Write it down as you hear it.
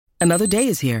Another day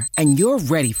is here, and you're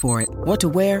ready for it. What to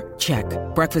wear? Check.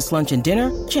 Breakfast, lunch, and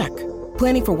dinner? Check.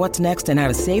 Planning for what's next and how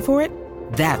to save for it?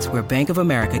 That's where Bank of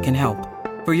America can help.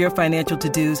 For your financial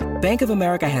to-dos, Bank of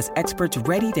America has experts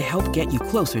ready to help get you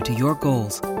closer to your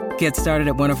goals. Get started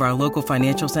at one of our local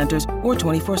financial centers or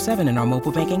 24/7 in our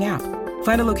mobile banking app.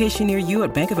 Find a location near you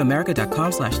at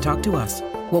bankofamerica.com/talktous.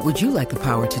 What would you like the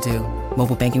power to do?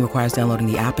 Mobile banking requires downloading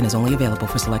the app and is only available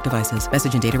for select devices.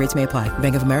 Message and data rates may apply.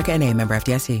 Bank of America N.A., member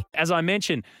FDIC. As I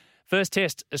mentioned, first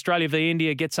test, Australia v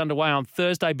India, gets underway on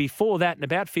Thursday. Before that, in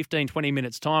about 15, 20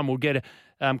 minutes' time, we'll get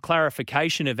a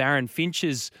clarification of Aaron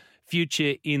Finch's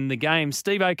future in the game.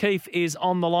 Steve O'Keefe is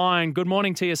on the line. Good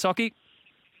morning to you, Socky.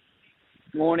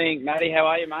 Morning, Matty. How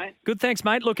are you, mate? Good, thanks,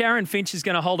 mate. Look, Aaron Finch is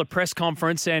going to hold a press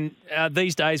conference, and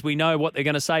these days we know what they're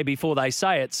going to say before they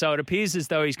say it. So it appears as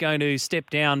though he's going to step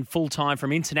down full-time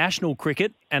from international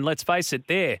cricket. And let's face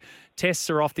it, tests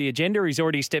are off the agenda. He's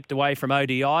already stepped away from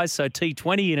ODIs, so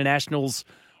T20 internationals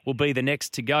will be the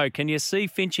next to go. Can you see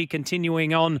Finchy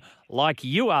continuing on like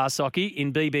you are, Socky,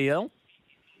 in BBL?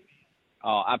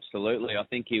 Oh, absolutely. I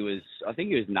think he was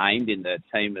named in the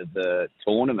team of the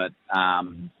tournament.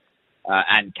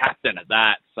 And captain at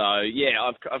that. So, yeah,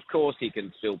 of course he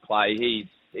can still play.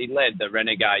 He led the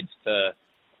Renegades to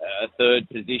a third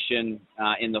position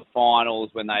in the finals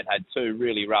when they'd had two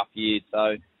really rough years.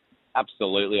 So,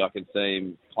 absolutely, I can see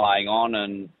him playing on.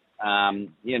 And,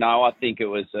 I think it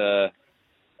was,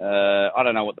 I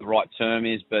don't know what the right term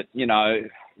is, but,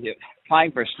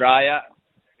 playing for Australia,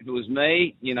 if it was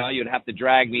me, you'd have to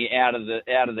drag me out of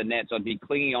the nets. I'd be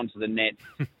clinging onto the net.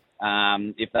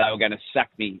 If they were going to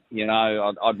sack me,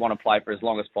 I'd want to play for as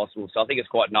long as possible. So I think it's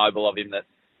quite noble of him that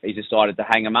he's decided to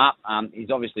hang him up.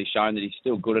 He's obviously shown that he's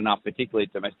still good enough, particularly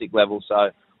at domestic level. So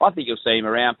I think you'll see him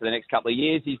around for the next couple of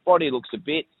years. His body looks a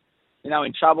bit,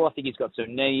 in trouble. I think he's got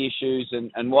some knee issues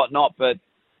and whatnot. But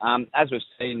as we've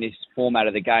seen in this format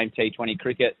of the game, T20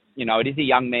 cricket, it is a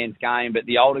young man's game, but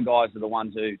the older guys are the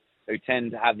ones who tend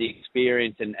to have the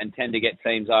experience and tend to get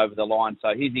teams over the line.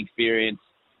 So his experience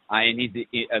and his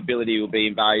ability will be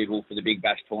invaluable for the Big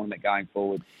Bash tournament going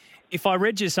forward. If I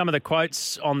read you some of the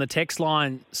quotes on the text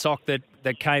line, Sock,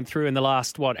 that came through in the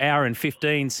last, hour and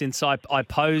 15 since I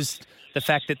posed the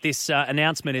fact that this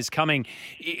announcement is coming,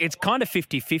 it's kind of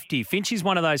 50-50. Finch is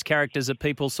one of those characters that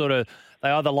people they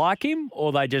either like him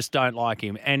or they just don't like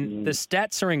him. And the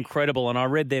stats are incredible, and I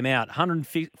read them out.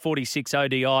 146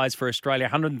 ODIs for Australia,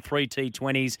 103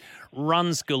 T20s,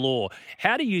 runs galore.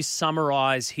 How do you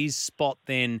summarise his spot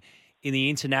then in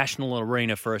the international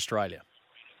arena for Australia?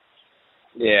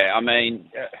 Yeah, I mean,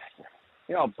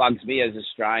 it bugs me as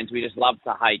Australians. We just love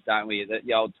to hate, don't we?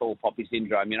 The old tall poppy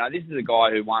syndrome. This is a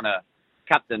guy who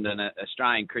captained an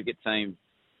Australian cricket team,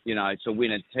 to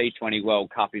win a T20 World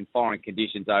Cup in foreign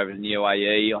conditions over in the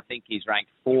UAE. I think he's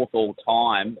ranked fourth all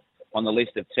time on the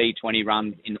list of T20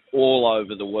 runs in all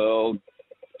over the world.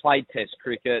 Played Test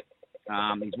cricket.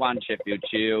 He's won Sheffield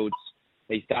Shields.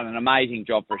 He's done an amazing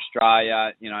job for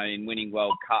Australia, in winning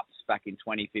World Cups back in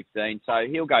 2015. So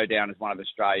he'll go down as one of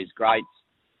Australia's greats,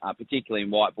 particularly in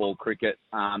white ball cricket.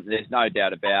 There's no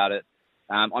doubt about it.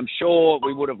 I'm sure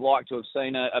we would have liked to have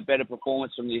seen a better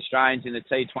performance from the Australians in the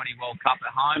T20 World Cup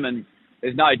at home, and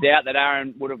there's no doubt that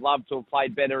Aaron would have loved to have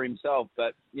played better himself.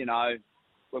 But we've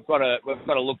got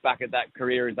to look back at that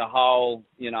career as a whole,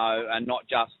 and not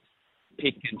just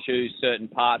pick and choose certain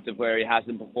parts of where he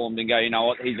hasn't performed and go,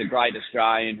 he's a great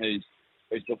Australian who's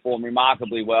performed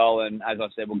remarkably well, and as I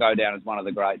said, will go down as one of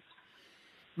the greats.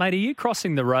 Mate, are you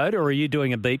crossing the road or are you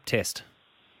doing a beep test?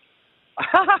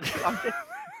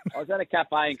 I was at a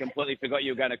cafe and completely forgot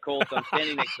you were going to call, so I'm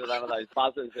standing next to one of those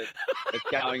buzzers that's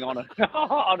going on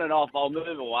and off. I'll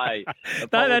move away.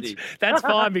 No, that's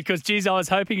fine because, geez, I was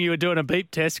hoping you were doing a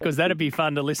beep test because that'd be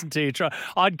fun to listen to you try.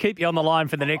 I'd keep you on the line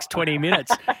for the next 20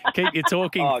 minutes, keep you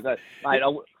talking. Oh, mate,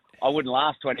 I wouldn't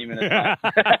last 20 minutes.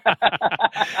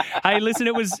 Hey, listen,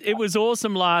 it was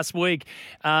awesome last week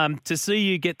to see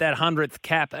you get that 100th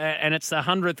cap, and it's the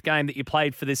 100th game that you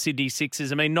played for the Sydney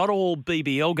Sixers. I mean, not all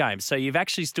BBL games, so you've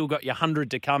actually still got your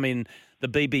 100 to come in the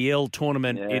BBL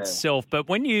tournament itself. But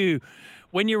when you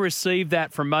received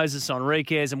that from Moses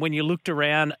Enriquez and when you looked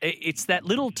around, it's that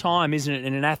little time, isn't it,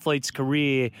 in an athlete's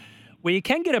career where you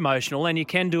can get emotional and you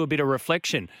can do a bit of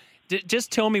reflection.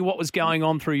 Just tell me what was going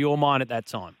on through your mind at that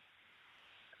time.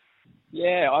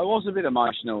 Yeah, I was a bit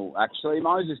emotional, actually.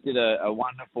 Moses did a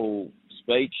wonderful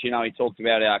speech. He talked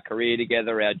about our career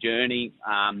together, our journey,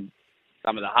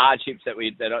 some of the hardships that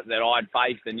I'd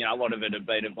faced, and, a lot of it had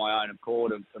been of my own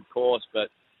accord, of course, but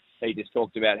he just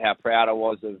talked about how proud he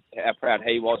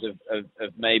was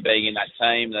of me being in that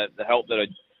team, the help that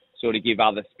I'd sort of give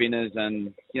other spinners.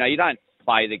 And, you don't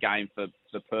play the game for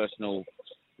personal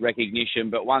recognition.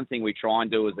 But one thing we try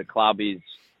and do as a club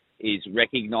is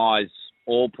recognise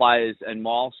all players and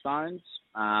milestones.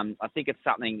 I think it's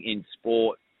something in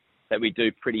sport that we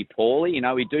do pretty poorly.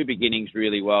 We do beginnings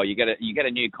really well. You get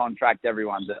a new contract,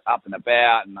 everyone's up and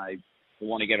about, and they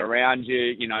want to get around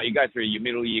you. You go through your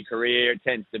middle of your career, it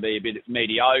tends to be a bit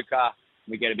mediocre.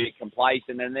 We get a bit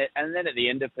complacent, and then at the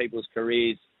end of people's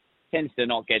careers, tends to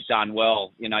not get done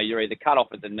well. You're either cut off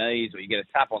at the knees or you get a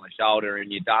tap on the shoulder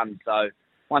and you're done. So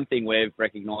one thing we've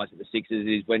recognised at the Sixers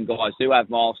is when guys do have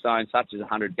milestones such as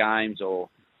 100 games or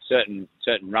certain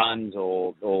runs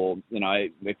or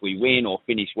if we win or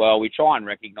finish well, we try and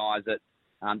recognise it.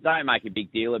 Don't make a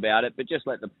big deal about it, but just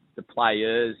let the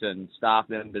players and staff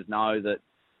members know that,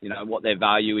 what their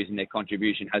value is and their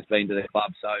contribution has been to the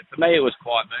club. So for me, it was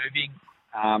quite moving.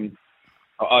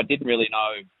 I didn't really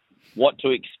know what to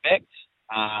expect,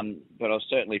 but I was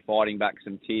certainly fighting back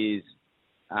some tears,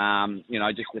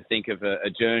 just to think of a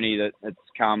journey that's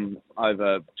come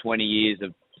over 20 years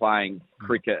of playing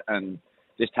cricket and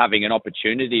just having an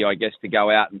opportunity, I guess, to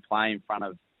go out and play in front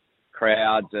of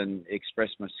crowds and express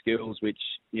my skills, which,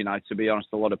 to be honest,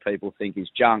 a lot of people think is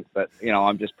junk. But,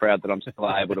 I'm just proud that I'm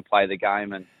still able to play the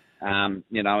game. And, and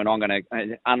I'm going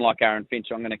to, unlike Aaron Finch,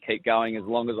 I'm going to keep going as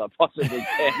long as I possibly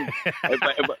can.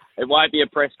 It won't be a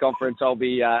press conference. I'll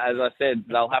be, as I said,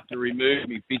 they'll have to remove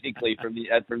me physically from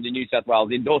the New South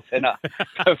Wales Indoor Centre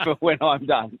for when I'm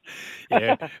done.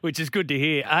 Yeah, which is good to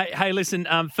hear. Hey, listen,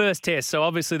 first test. So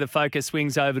obviously the focus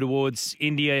swings over towards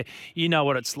India. You know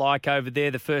what it's like over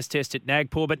there, the first test at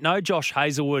Nagpur, but no Josh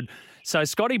Hazlewood. So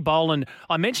Scotty Boland,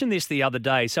 I mentioned this the other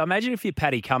day. So imagine if you're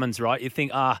Paddy Cummins, right? You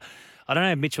think, I don't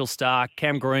have Mitchell Starc,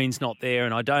 Cam Green's not there,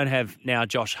 and I don't have now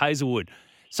Josh Hazlewood.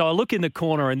 So I look in the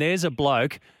corner and there's a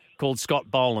bloke called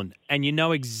Scott Boland, and you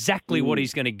know exactly what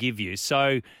he's going to give you.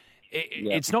 So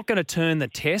it's not going to turn the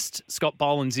test, Scott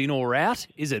Boland's in or out,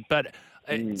 is it? But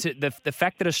the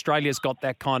fact that Australia's got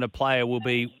that kind of player will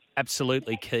be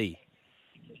absolutely key.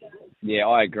 Yeah,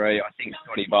 I agree. I think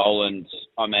Scotty Boland,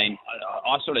 I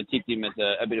sort of tipped him as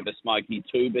a bit of a smoky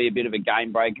to be a bit of a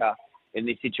game breaker in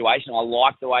this situation. I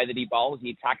like the way that he bowls.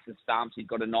 He attacks the stumps. He's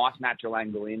got a nice natural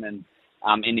angle in, and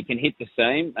he can hit the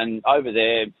seam. And over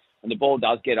there, when the ball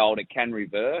does get old, it can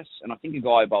reverse. And I think a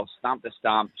guy who bowls stump to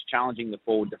stump, challenging the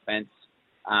forward defence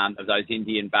of those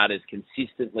Indian batters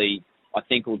consistently, I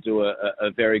think will do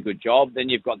a very good job. Then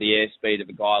you've got the airspeed of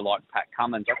a guy like Pat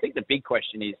Cummins. I think the big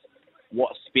question is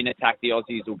what spin attack the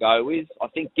Aussies will go with. I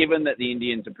think given that the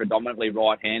Indians are predominantly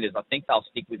right-handers, I think they'll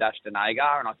stick with Ashton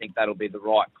Agar, and I think that'll be the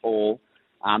right call.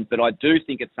 But I do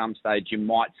think at some stage you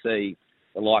might see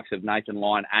the likes of Nathan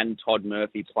Lyon and Todd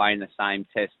Murphy playing the same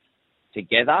test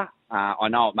together. I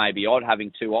know it may be odd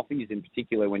having two offies, in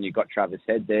particular when you've got Travis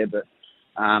Head there, but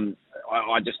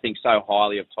I just think so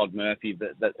highly of Todd Murphy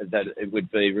that it would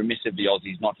be remiss of the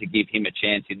Aussies not to give him a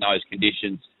chance in those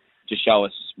conditions to show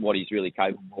us what he's really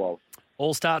capable of.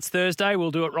 All starts Thursday.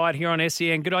 We'll do it right here on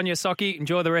SEN. Good on you, Socky.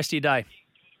 Enjoy the rest of your day.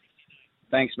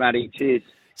 Thanks, Matty. Cheers.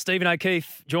 Stephen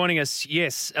O'Keefe joining us.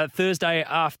 Yes, Thursday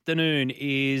afternoon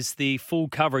is the full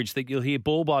coverage that you'll hear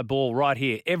ball by ball right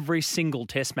here. Every single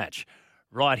test match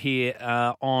right here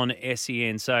on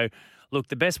SEN. So, look,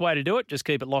 the best way to do it, just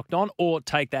keep it locked on or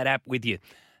take that app with you.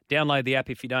 Download the app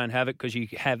if you don't have it because you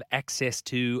have access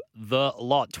to the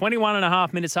lot. 21 and a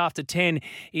half minutes after 10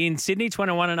 in Sydney,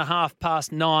 21 and a half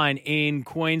past 9 in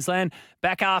Queensland.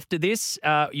 Back after this,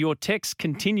 your texts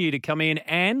continue to come in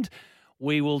and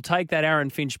we will take that Aaron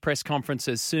Finch press conference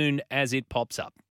as soon as it pops up.